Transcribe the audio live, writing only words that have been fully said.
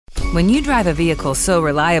When you drive a vehicle so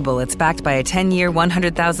reliable it's backed by a 10-year,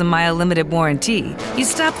 100,000-mile limited warranty, you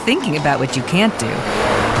stop thinking about what you can't do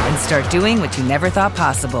and start doing what you never thought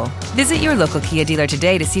possible. Visit your local Kia dealer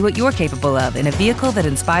today to see what you're capable of in a vehicle that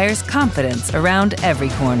inspires confidence around every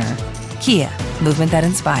corner. Kia, movement that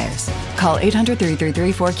inspires. Call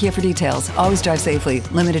 800-333-4KIA for details. Always drive safely.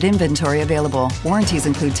 Limited inventory available. Warranties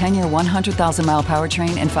include 10-year 100,000-mile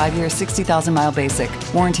powertrain and 5-year 60,000-mile basic.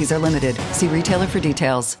 Warranties are limited. See retailer for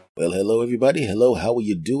details. Well, hello, everybody. Hello, how are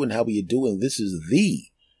you doing? How are you doing? This is the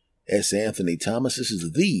S. Anthony Thomas. This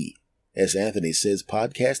is the S. Anthony Says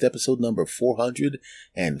podcast, episode number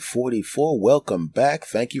 444. Welcome back.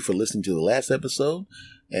 Thank you for listening to the last episode.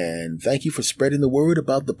 And thank you for spreading the word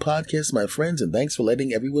about the podcast, my friends. And thanks for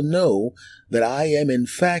letting everyone know that I am, in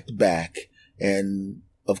fact, back. And,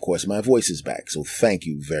 of course, my voice is back. So thank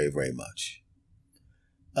you very, very much.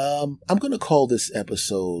 I'm going to call this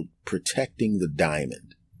episode Protecting the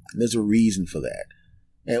Diamond. And there's a reason for that.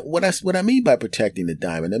 And what I mean by protecting the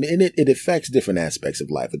diamond, I mean, it affects different aspects of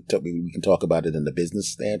life. We can talk about it in the business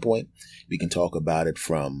standpoint. We can talk about it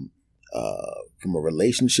from a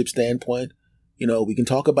relationship standpoint. You know, we can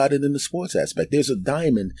talk about it in the sports aspect. There's a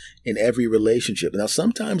diamond in every relationship. Now,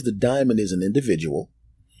 sometimes the diamond is an individual.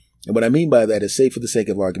 And what I mean by that is, say, for the sake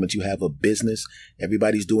of argument, you have a business.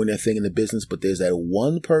 Everybody's doing their thing in the business, but there's that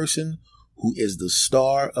one person who is the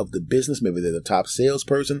star of the business. Maybe they're the top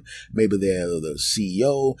salesperson. Maybe they're the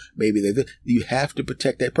CEO. You have to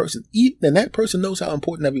protect that person. And that person knows how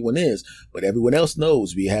important everyone is, but everyone else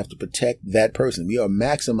knows we have to protect that person. We are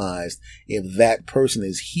maximized if that person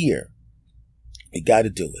is here. You got to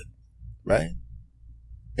do it, right?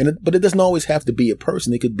 But it doesn't always have to be a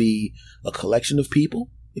person. It could be a collection of people.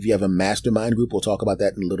 If you have a mastermind group, we'll talk about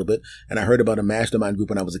that in a little bit. And I heard about a mastermind group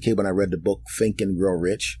when I was a kid when I read the book Think and Grow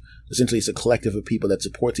Rich. Essentially, it's a collective of people that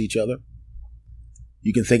supports each other.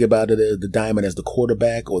 You can think about it as the diamond as the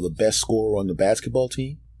quarterback or the best scorer on the basketball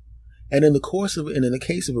team. And in the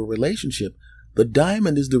case of a relationship, the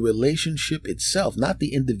diamond is the relationship itself, not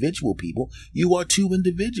the individual people. You are two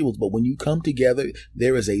individuals, but when you come together,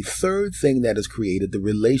 there is a third thing that is created, the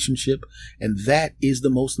relationship, and that is the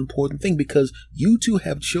most important thing because you two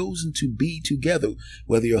have chosen to be together,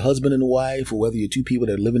 whether you're husband and wife or whether you're two people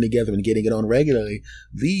that are living together and getting it on regularly.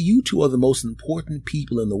 You two are the most important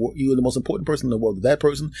people in the world. You are the most important person in the world to that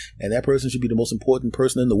person, and that person should be the most important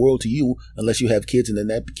person in the world to you unless you have kids and then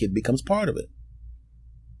that kid becomes part of it.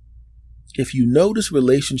 If you notice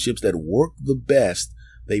relationships that work the best,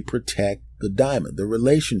 they protect the diamond, the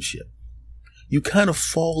relationship. You kind of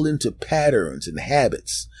fall into patterns and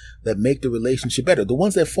habits that make the relationship better. The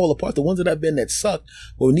ones that fall apart, the ones that I've been that sucked,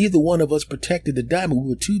 well, neither one of us protected the diamond.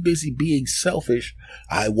 We were too busy being selfish.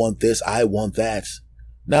 I want this, I want that.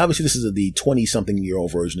 Now, obviously, this is the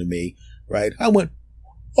 20-something-year-old version of me, right? I went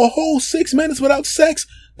a whole 6 minutes without sex.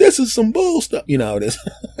 This is some bull stuff. You know how it is,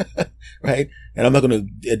 right? And I'm not going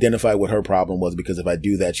to identify what her problem was because if I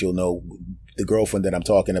do that, you'll know the girlfriend that I'm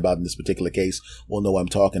talking about in this particular case will know I'm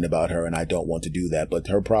talking about her and I don't want to do that. But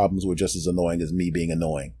her problems were just as annoying as me being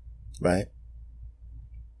annoying, right?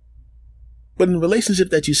 But in a relationship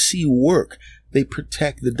that you see work, they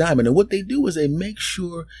protect the diamond. And what they do is they make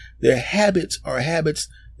sure their habits are habits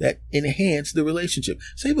that enhance the relationship.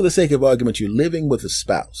 Say for the sake of argument, you're living with a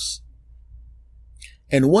spouse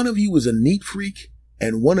and one of you is a neat freak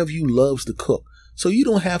and one of you loves to cook. So you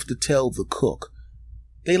don't have to tell the cook.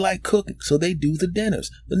 They like cooking, so they do the dinners.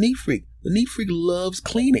 The neat freak loves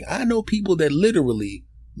cleaning. I know people that literally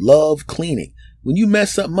love cleaning. When you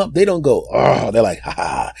mess something up, they don't go, oh, they're like,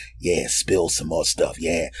 yeah, spill some more stuff.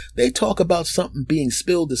 Yeah. They talk about something being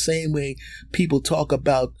spilled the same way people talk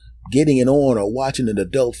about getting it on or watching an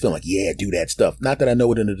adult film. Like, yeah, do that stuff. Not that I know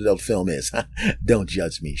what an adult film is. Don't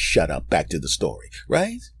judge me. Shut up. Back to the story,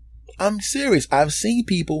 right? I'm serious. I've seen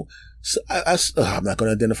people. I'm not going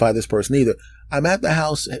to identify this person either. I'm at the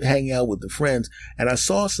house hanging out with the friends and I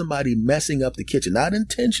saw somebody messing up the kitchen, not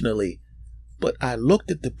intentionally, but I looked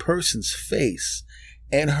at the person's face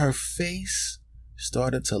and her face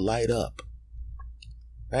started to light up.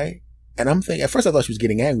 Right? And I'm thinking, at first I thought she was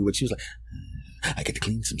getting angry, but she was like, I get to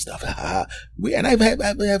clean some stuff. And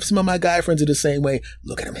I have some of my guy friends are the same way.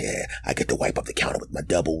 Look at him here. I get to wipe up the counter with my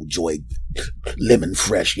Double Joy Lemon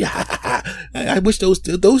Fresh. Yeah. I wish those,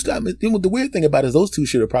 the weird thing about it is those two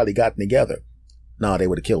should have probably gotten together. No, they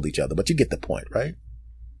would have killed each other, but you get the point, right?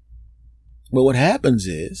 But what happens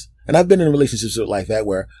is, and I've been in relationships like that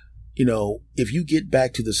where, you know, if you get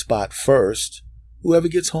back to the spot first, whoever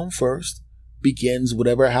gets home first, begins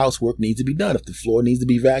whatever housework needs to be done. If the floor needs to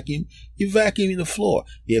be vacuumed, you vacuum the floor.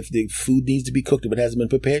 If the food needs to be cooked, if it hasn't been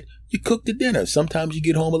prepared, you cook the dinner. Sometimes you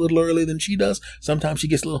get home a little earlier than she does. Sometimes she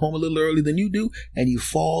gets home a little earlier than you do, and you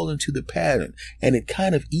fall into the pattern. And it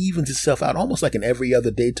kind of evens itself out, almost like an every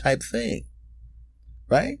other day type thing.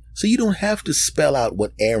 Right? So you don't have to spell out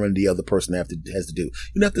what errand the other person has to do.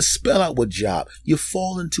 You don't have to spell out what job. You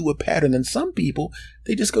fall into a pattern. And some people,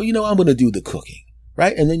 they just go, I'm going to do the cooking.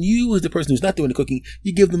 Right? And then you, as the person who's not doing the cooking,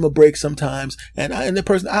 you give them a break sometimes. And the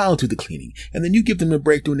person, I'll do the cleaning. And then you give them a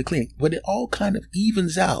break doing the cleaning. But it all kind of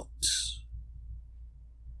evens out.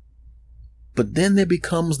 But then there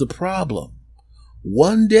becomes the problem.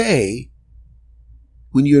 One day,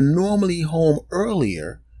 when you're normally home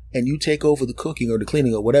earlier, and you take over the cooking or the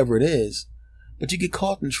cleaning or whatever it is, but you get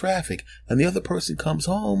caught in traffic and the other person comes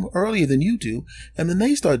home earlier than you do, and then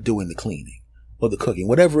they start doing the cleaning or the cooking,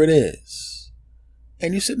 whatever it is.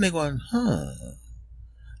 And you're sitting there going,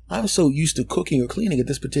 I'm so used to cooking or cleaning at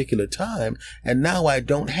this particular time, and now I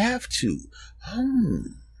don't have to.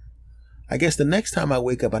 I guess the next time I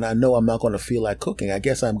wake up and I know I'm not going to feel like cooking, I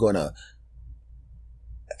guess I'm going to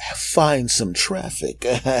find some traffic.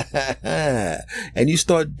 And you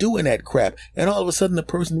start doing that crap, and all of a sudden the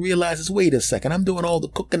person realizes, wait a second, I'm doing all the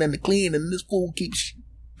cooking and the cleaning, and this fool keeps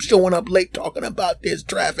showing up late talking about this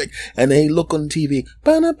traffic, and they look on TV,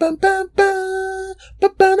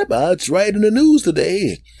 it's right in the news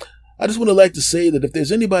today. I just want to say that if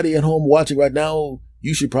there's anybody at home watching right now,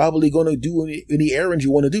 you should probably going to do any errands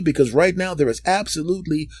you want to do, because right now there is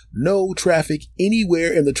absolutely no traffic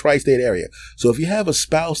anywhere in the tri-state area. So if you have a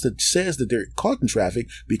spouse that says that they're caught in traffic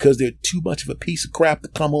because they're too much of a piece of crap to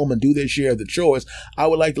come home and do their share of the chores, I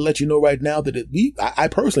would like to let you know right now that I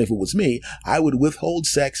personally, if it was me, I would withhold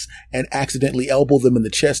sex and accidentally elbow them in the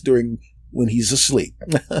chest when he's asleep.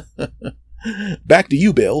 Back to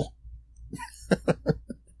you, Bill.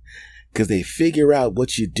 Because they figure out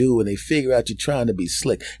what you do, and they figure out you're trying to be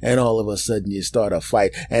slick, and all of a sudden you start a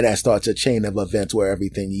fight, and that starts a chain of events where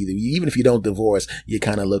everything, even if you don't divorce, you're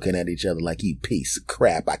kind of looking at each other like, you piece of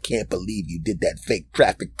crap, I can't believe you did that fake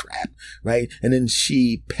traffic crap, right? And then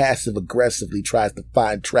she passive aggressively tries to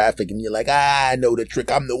find traffic, and you're like, I know the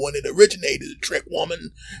trick, I'm the one that originated the trick,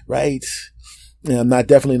 woman, right? And I'm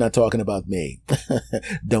definitely not talking about me.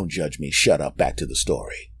 Don't judge me, shut up, back to the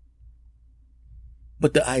story.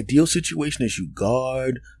 But the ideal situation is you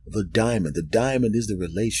guard the diamond. The diamond is the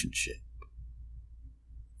relationship.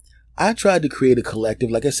 I tried to create a collective,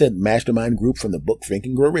 like I said, mastermind group from the book Think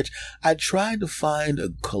and Grow Rich. I tried to find a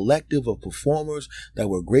collective of performers that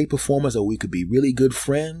were great performers, that we could be really good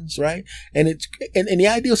friends, right? And the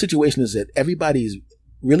ideal situation is that everybody's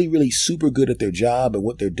really, really super good at their job and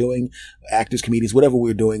what they're doing, actors, comedians, whatever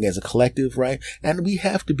we're doing as a collective, right? And we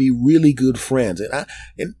have to be really good friends.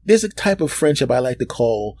 And there's a type of friendship I like to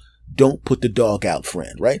call don't put the dog out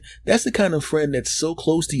friend, right? That's the kind of friend that's so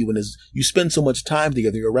close to you, and you spend so much time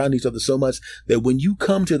together, you're around each other so much that when you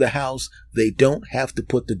come to the house, they don't have to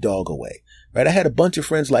put the dog away. Right? I had a bunch of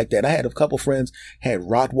friends like that. I had a couple friends had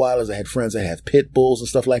Rottweilers. I had friends that have pit bulls and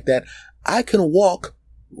stuff like that. I can walk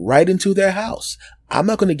right into their house. I'm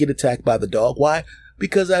not going to get attacked by the dog. Why?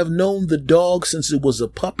 Because I've known the dog since it was a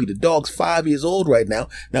puppy. The dog's 5 years old right now.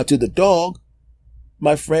 Now, to the dog,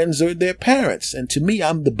 my friends are their parents. And to me,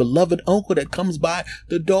 I'm the beloved uncle that comes by.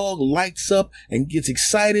 The dog lights up and gets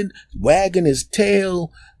excited, wagging his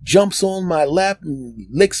tail, jumps on my lap and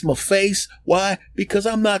licks my face. Why? Because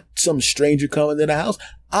I'm not some stranger coming to the house.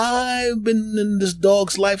 I've been in this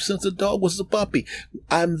dog's life since the dog was a puppy.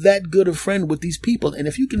 I'm that good a friend with these people. And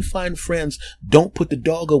if you can find friends, don't put the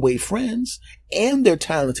dog away friends, and they're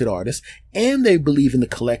talented artists, and they believe in the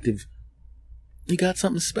collective, you got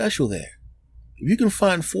something special there. If you can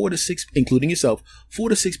find 4 to 6, including yourself, 4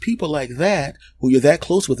 to 6 people like that, who you're that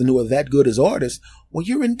close with and who are that good as artists, well,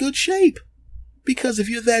 you're in good shape. Because if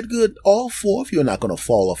you're that good, all 4 of you are not going to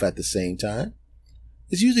fall off at the same time.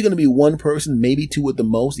 It's usually going to be one person, maybe 2 at the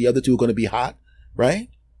most. The other 2 are going to be hot, right?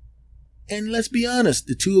 And let's be honest,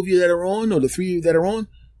 the 2 of you that are on, or the 3 of you that are on,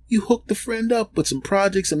 you hook the friend up with some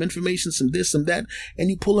projects, some information, some this, some that, and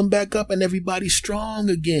you pull them back up and everybody's strong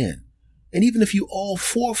again. And even if you all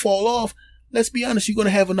 4 fall off, let's be honest, you're going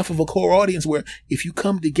to have enough of a core audience where if you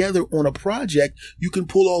come together on a project, you can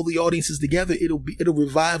pull all the audiences together. It'll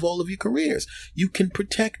revive all of your careers. You can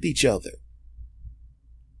protect each other.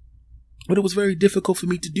 But it was very difficult for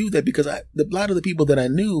me to do that because a lot of the people that I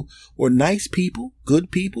knew were nice people,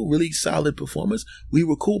 good people, really solid performers. We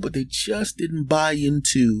were cool, but they just didn't buy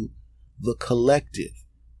into the collective.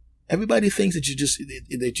 Everybody thinks that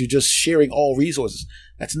you're just sharing all resources.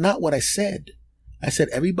 That's not what I said. I said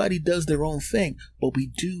everybody does their own thing, but we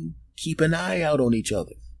do keep an eye out on each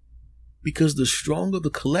other. Because the stronger the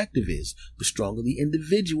collective is, the stronger the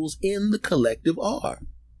individuals in the collective are.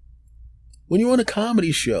 When you're on a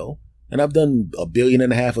comedy show, and I've done 1.5 billion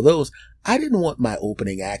of those, I didn't want my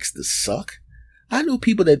opening acts to suck. I knew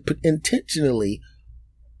people that intentionally,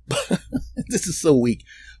 this is so weak,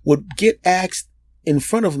 would get acts in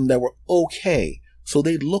front of them that were okay, so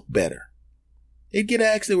they'd look better. They'd get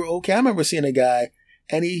acts that were okay. I remember seeing a guy,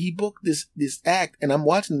 and he booked this act, and I'm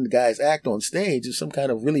watching the guy's act on stage. It's some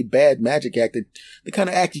kind of really bad magic act, the kind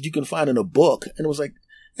of act that you can find in a book. And it was like,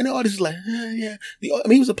 and the audience was like, yeah.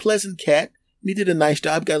 He was a pleasant cat. He did a nice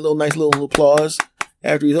job, got a nice little applause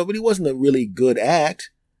after he's over, but he wasn't a really good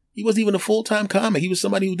act. He wasn't even a full-time comic. He was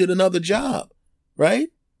somebody who did another job, right?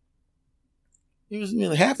 He was,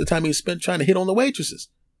 half the time he was spent trying to hit on the waitresses,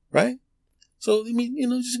 right? So, I mean,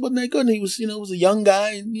 it just wasn't that good. And he was, was a young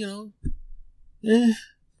guy, and,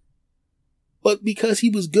 But because he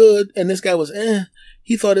was good and this guy was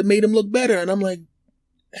he thought it made him look better. And I'm like,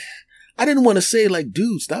 I didn't want to say like,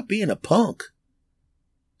 dude, stop being a punk.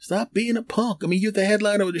 Stop being a punk. I mean, you're the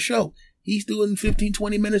headliner of the show. He's doing 15,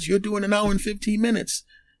 20 minutes. You're doing an hour and 15 minutes.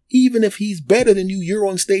 Even if he's better than you, you're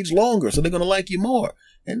on stage longer. So they're going to like you more.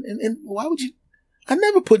 And why would you? I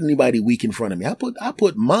never put anybody weak in front of me. I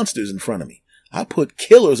put monsters in front of me. I put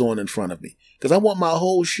killers on in front of me because I want my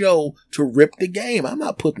whole show to rip the game. I'm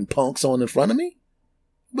not putting punks on in front of me.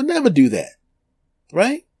 Would never do that.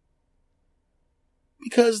 Right?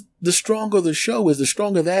 Because the stronger the show is, the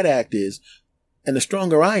stronger that act is. And the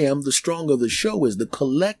stronger I am, the stronger the show is. The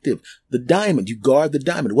collective, the diamond. You guard the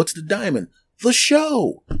diamond. What's the diamond? The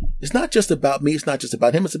show. It's not just about me. It's not just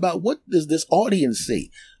about him. It's about what does this audience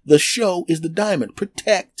see? The show is the diamond.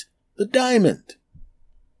 Protect the diamond.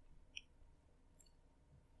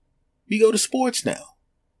 We go to sports now,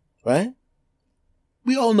 right?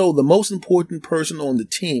 We all know the most important person on the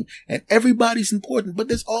team, and everybody's important, but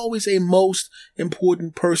there's always a most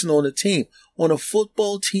important person on the team. On a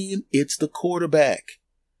football team, it's the quarterback,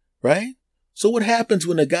 right? So what happens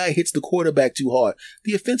when a guy hits the quarterback too hard?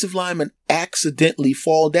 The offensive lineman accidentally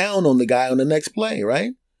fall down on the guy on the next play,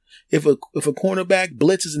 right? If a cornerback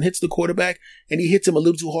blitzes and hits the quarterback and he hits him a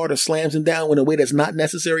little too hard or slams him down in a way that's not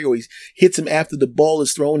necessary, or he hits him after the ball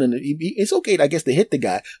is thrown, and it's okay, I guess, to hit the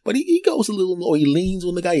guy, but he goes a little, or he leans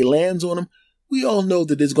on the guy, he lands on him. We all know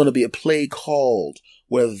that there's going to be a play called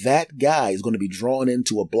where that guy is going to be drawn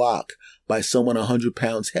into a block by someone 100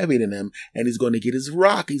 pounds heavier than him, and he's going to get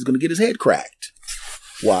his head cracked.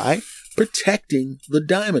 Why? Protecting the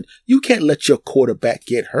diamond. You can't let your quarterback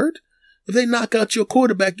get hurt. If they knock out your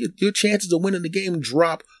quarterback, your chances of winning the game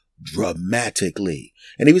drop dramatically.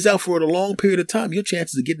 And if he's out for a long period of time, your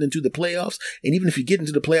chances of getting into the playoffs, and even if you get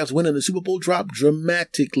into the playoffs, winning the Super Bowl, drop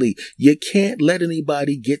dramatically. You can't let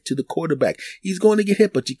anybody get to the quarterback. He's going to get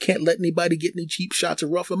hit, but you can't let anybody get any cheap shots or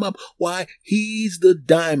rough him up. Why? He's the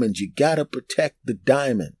diamond. You got to protect the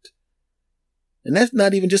diamond. And that's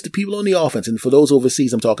not even just the people on the offense. And for those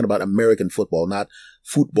overseas, I'm talking about American football, not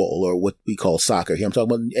football or what we call soccer here. I'm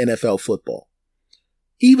talking about NFL football.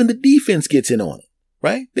 Even the defense gets in on it,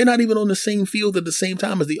 right? They're not even on the same field at the same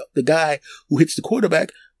time as the guy who hits the quarterback,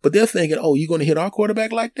 but they're thinking, oh, you're going to hit our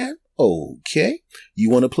quarterback like that? Okay. You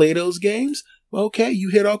want to play those games? Okay. You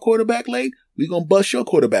hit our quarterback late? We're going to bust your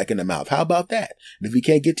quarterback in the mouth. How about that? And if we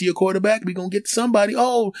can't get to your quarterback, we're going to get to somebody.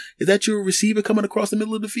 Oh, is that your receiver coming across the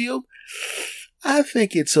middle of the field? I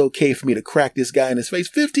think it's okay for me to crack this guy in his face.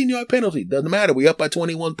 15-yard penalty. Doesn't matter. We're up by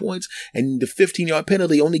 21 points, and the 15-yard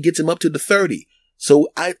penalty only gets him up to the 30. So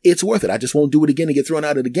it's worth it. I just won't do it again and get thrown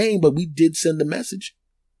out of the game, but we did send a message.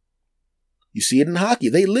 You see it in hockey.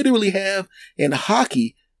 They literally have in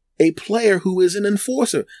hockey a player who is an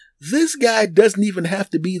enforcer. This guy doesn't even have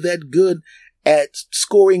to be that good at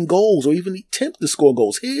scoring goals or even attempt to score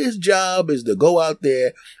goals. His job is to go out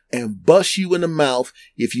there and bust you in the mouth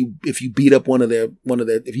if you beat up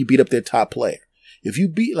if you beat up their top player. If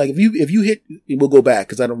you hit, we'll go back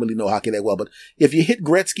because I don't really know hockey that well, but if you hit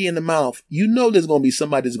Gretzky in the mouth, you know there's going to be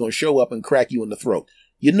somebody that's going to show up and crack you in the throat.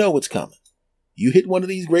 You know it's coming. You hit one of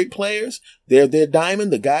these great players, they're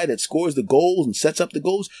diamond, the guy that scores the goals and sets up the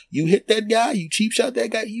goals. You hit that guy, you cheap shot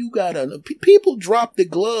that guy, people drop the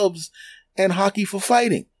gloves and hockey for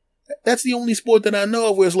fighting. That's the only sport that I know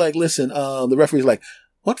of where it's like, listen, the referee's like,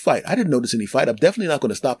 what fight? I didn't notice any fight. I'm definitely not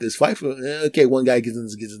going to stop this fight. Okay, one guy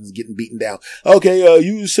gets getting beaten down. Okay,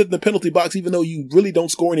 you sit in the penalty box even though you really don't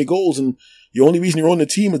score any goals and the only reason you're on the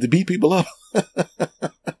team is to beat people up.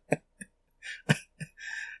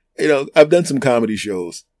 I've done some comedy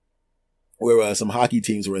shows where some hockey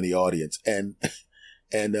teams were in the audience, and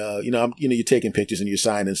And, you're taking pictures and you're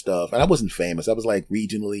signing stuff. And I wasn't famous. I was like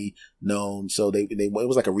regionally known. So it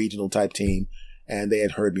was like a regional type team. And they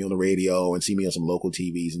had heard me on the radio and seen me on some local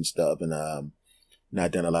TVs and stuff. And,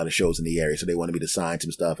 I'd done a lot of shows in the area. So they wanted me to sign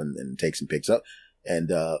some stuff and take some pics up. And,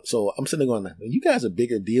 so I'm sitting there going, you guys are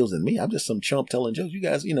bigger deals than me. I'm just some chump telling jokes. You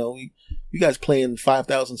guys, you guys playing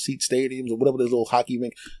 5,000 seat stadiums or whatever those little hockey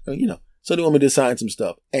rink, So they want me to sign some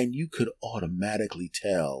stuff. And you could automatically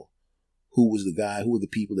tell who was the guy, who were the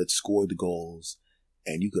people that scored the goals.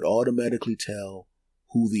 And you could automatically tell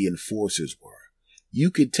who the enforcers were. You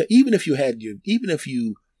could tell, even if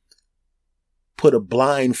you put a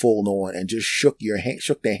blindfold on and just shook their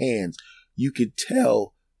hands, you could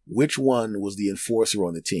tell which one was the enforcer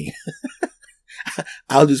on the team.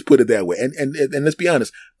 I'll just put it that way. And let's be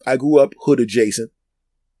honest, I grew up hood adjacent,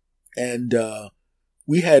 and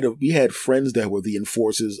we had friends that were the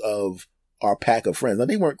enforcers of our pack of friends. Now,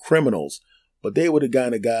 they weren't criminals, but they were the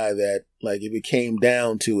kind of guy that, like, if it came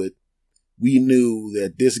down to it, we knew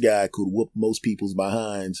that this guy could whoop most people's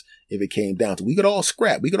behinds if it came down to it. We could all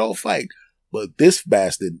scrap. We could all fight. But this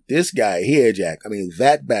bastard, this guy here, Jack,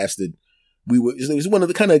 that bastard, it was one of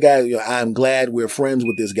the kind of guys, I'm glad we're friends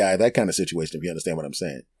with this guy, that kind of situation, if you understand what I'm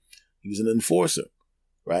saying. He was an enforcer,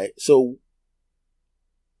 right? So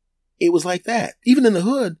it was like that. Even in the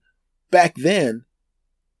hood, back then,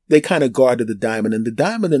 they kind of guarded the diamond. And the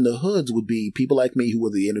diamond in the hoods would be people like me who were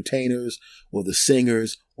the entertainers or the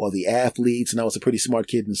singers or the athletes. And I was a pretty smart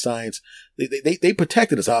kid in science. They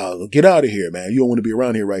protected us. Oh, get out of here, man. You don't want to be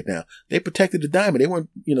around here right now. They protected the diamond. They weren't,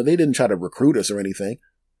 they didn't try to recruit us or anything,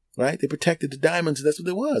 right? They protected the diamonds. And that's what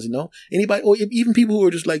it was, Anybody, or even people who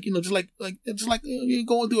were just like, you're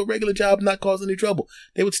going through a regular job, not causing any trouble.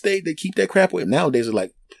 They would stay, they keep that crap away. Nowadays, they're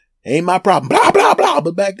like, ain't my problem, blah, blah, blah.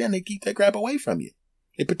 But back then, they keep that crap away from you.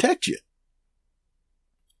 They protect you.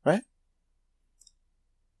 Right?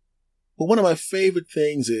 But one of my favorite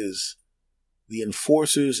things is the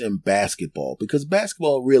enforcers in basketball, because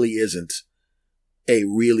basketball really isn't a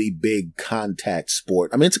really big contact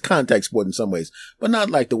sport. It's a contact sport in some ways, but not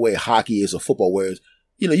like the way hockey is or football, where,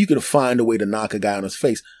 you can find a way to knock a guy on his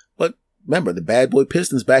face. But remember, the Bad Boy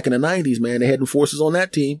Pistons back in the 90s, man, they had enforcers on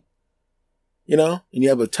that team. And you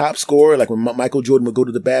have a top scorer, like when Michael Jordan would go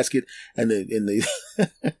to the basket, and the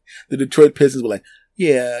Detroit Pistons were like,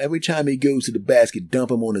 yeah, every time he goes to the basket,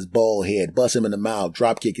 dump him on his bald head, bust him in the mouth,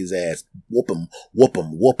 drop kick his ass, whoop him,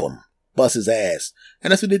 bust his ass.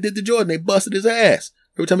 And that's what they did to Jordan. They busted his ass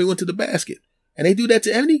every time he went to the basket. And they do that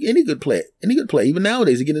to any good player. Even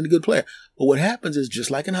nowadays, they get any good player. But what happens is, just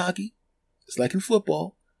like in hockey, just like in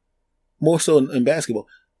football, more so in basketball,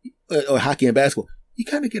 or hockey and basketball, you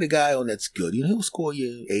kind of get a guy on that's good. He'll score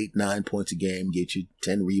you 8-9 points a game, get you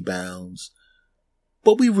 10 rebounds.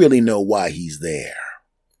 But we really know why he's there.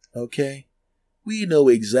 Okay? We know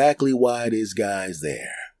exactly why this guy's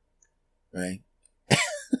there. Right?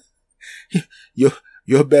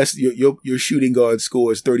 Your shooting guard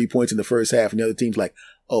scores 30 points in the first half, and the other team's like,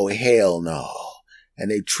 oh, hell no. And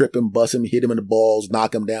they trip him, bust him, hit him in the balls,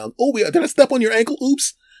 knock him down. Oh, did I step on your ankle?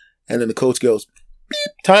 Oops. And then the coach goes,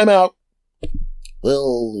 beep, timeout.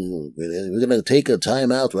 Well, we're going to take a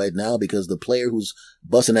timeout right now because the player who's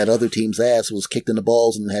busting that other team's ass was kicked in the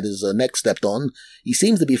balls and had his neck stepped on. He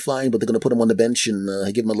seems to be fine, but they're going to put him on the bench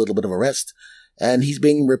and give him a little bit of a rest. And he's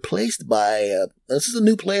being replaced by, this is a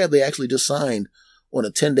new player they actually just signed on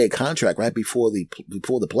a 10-day contract right before the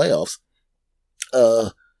playoffs.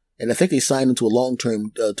 And I think they signed him to a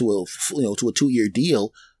long-term, to a 2-year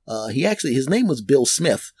deal. His name was Bill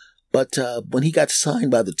Smith. But when he got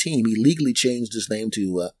signed by the team, he legally changed his name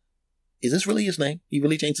to, is this really his name? He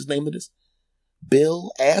really changed his name to this?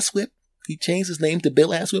 Bill Asswhip? He changed his name to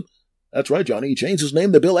Bill Asswhip? That's right, Johnny. He changed his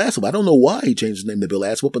name to Bill Asswhip. I don't know why he changed his name to Bill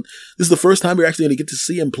Asswhip, but this is the first time we're actually going to get to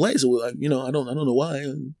see him play. So, I don't know why.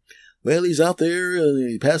 Well, he's out there,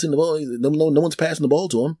 passing the ball. No one's passing the ball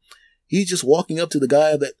to him. He's just walking up to the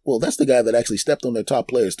guy that's the guy that actually stepped on their top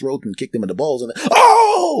player's throat and kicked him in the balls. And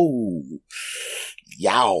oh!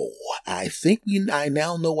 Yow. I think I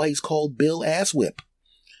now know why he's called Bill Asswhip.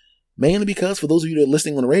 Mainly because, for those of you that are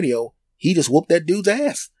listening on the radio, he just whooped that dude's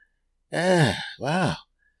ass. Wow.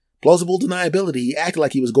 Plausible deniability. He acted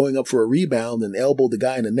like he was going up for a rebound and elbowed the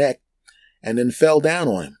guy in the neck and then fell down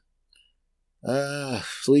on him.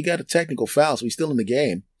 So he got a technical foul, so he's still in the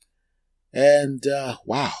game. And,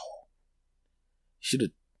 wow. Should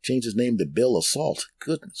have changed his name to Bill Assault.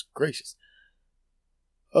 Goodness gracious.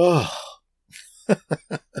 Oh.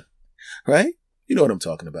 Right? You know what I'm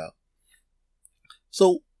talking about.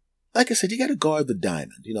 So, like I said, you got to guard the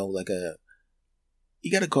diamond. You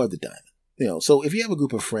got to guard the diamond. So if you have a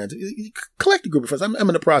group of friends, collect a group of friends. I'm in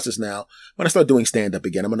the process now. When I start doing stand-up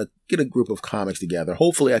again, I'm going to get a group of comics together.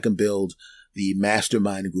 Hopefully I can build the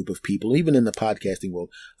mastermind group of people, even in the podcasting world,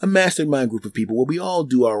 a mastermind group of people where we all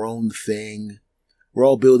do our own thing. We're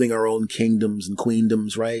all building our own kingdoms and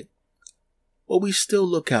queendoms, right? But we still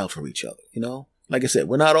look out for each other, Like I said,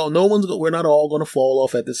 we're not all going to fall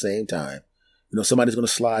off at the same time. Somebody's going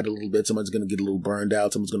to slide a little bit. Somebody's going to get a little burned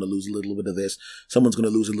out. Someone's going to lose a little bit of this. Someone's going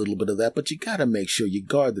to lose a little bit of that. But you got to make sure you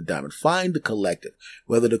guard the diamond. Find the collective.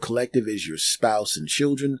 Whether the collective is your spouse and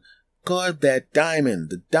children, guard that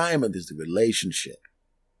diamond. The diamond is the relationship,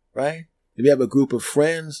 right? If you have a group of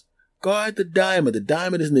friends, guard the diamond. The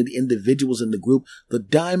diamond isn't the individuals in the group. The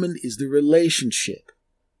diamond is the relationship.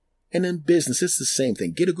 And in business, it's the same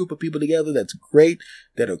thing. Get a group of people together that's great,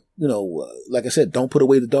 that are, like I said, don't put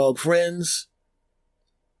away the dog friends.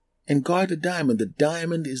 And guard the diamond. The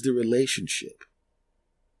diamond is the relationship.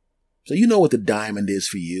 So you know what the diamond is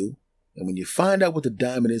for you. And when you find out what the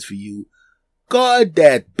diamond is for you, guard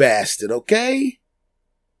that bastard, okay?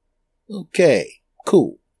 Okay,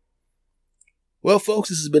 cool. Well, folks,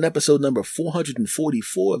 this has been episode number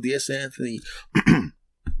 444 of the S. Anthony.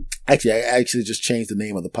 Actually, I actually just changed the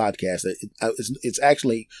name of the podcast. It's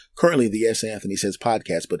actually currently the S. Anthony Says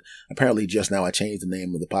podcast, but apparently just now I changed the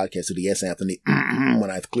name of the podcast to the S. Anthony when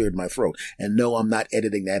I cleared my throat. And no, I'm not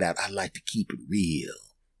editing that out. I like to keep it real.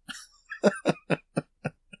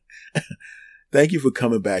 Thank you for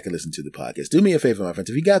coming back and listening to the podcast. Do me a favor, my friends.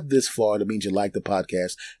 If you got this far, that means you like the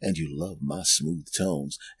podcast and you love my smooth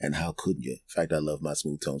tones. And how couldn't you? In fact, I love my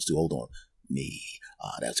smooth tones too. Hold on. Me.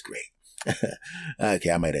 Ah, that's great.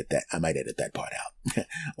 Okay, I might edit that part out.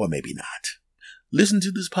 Or maybe not. Listen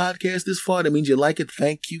to this podcast this far. That means you like it.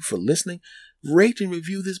 Thank you for listening. Rate and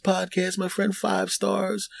review this podcast, my friend. 5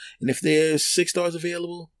 stars. And if there's 6 stars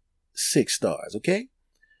available, 6 stars, okay?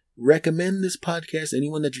 Recommend this podcast to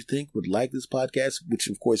anyone that you think would like this podcast, which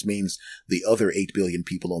of course means the other 8 billion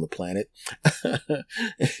people on the planet.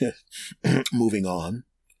 Moving on.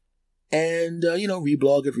 And,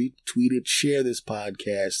 reblog it, retweet it, share this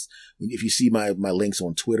podcast. If you see my links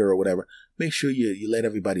on Twitter or whatever, make sure you let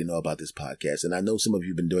everybody know about this podcast. And I know some of you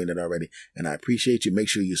have been doing it already, and I appreciate you. Make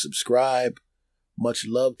sure you subscribe. Much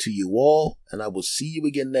love to you all, and I will see you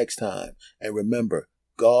again next time. And remember,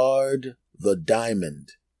 guard the diamond,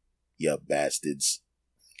 you bastards.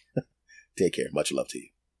 Take care. Much love to you.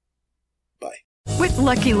 Bye. With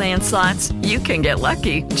Lucky Land Slots, you can get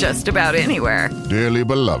lucky just about anywhere. Dearly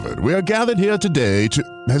beloved, we are gathered here today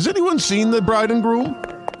to... Has anyone seen the bride and groom?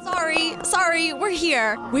 Sorry, we're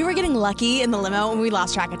here. We were getting lucky in the limo and we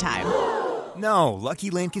lost track of time. No, Lucky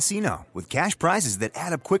Land Casino, with cash prizes that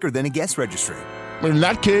add up quicker than a guest registry. In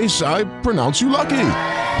that case, I pronounce you lucky.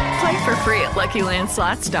 Play for free at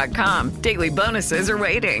LuckyLandSlots.com. Daily bonuses are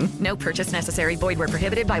waiting. No purchase necessary. Void where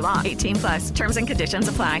prohibited by law. 18+. Terms and conditions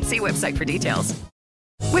apply. See website for details.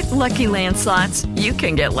 With Lucky Land Slots, you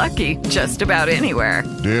can get lucky just about anywhere.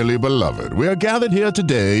 Dearly beloved, we are gathered here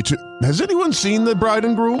today to... Has anyone seen the bride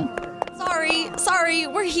and groom? Sorry,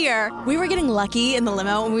 we're here. We were getting lucky in the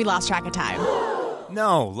limo and we lost track of time.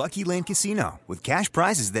 No, Lucky Land Casino, with cash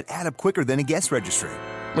prizes that add up quicker than a guest registry.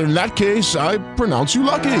 In that case, I pronounce you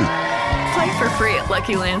lucky. Play for free at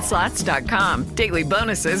LuckyLandSlots.com. Daily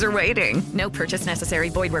bonuses are waiting. No purchase necessary.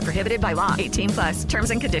 Void where prohibited by law. 18+. Terms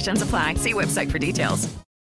and conditions apply. See website for details.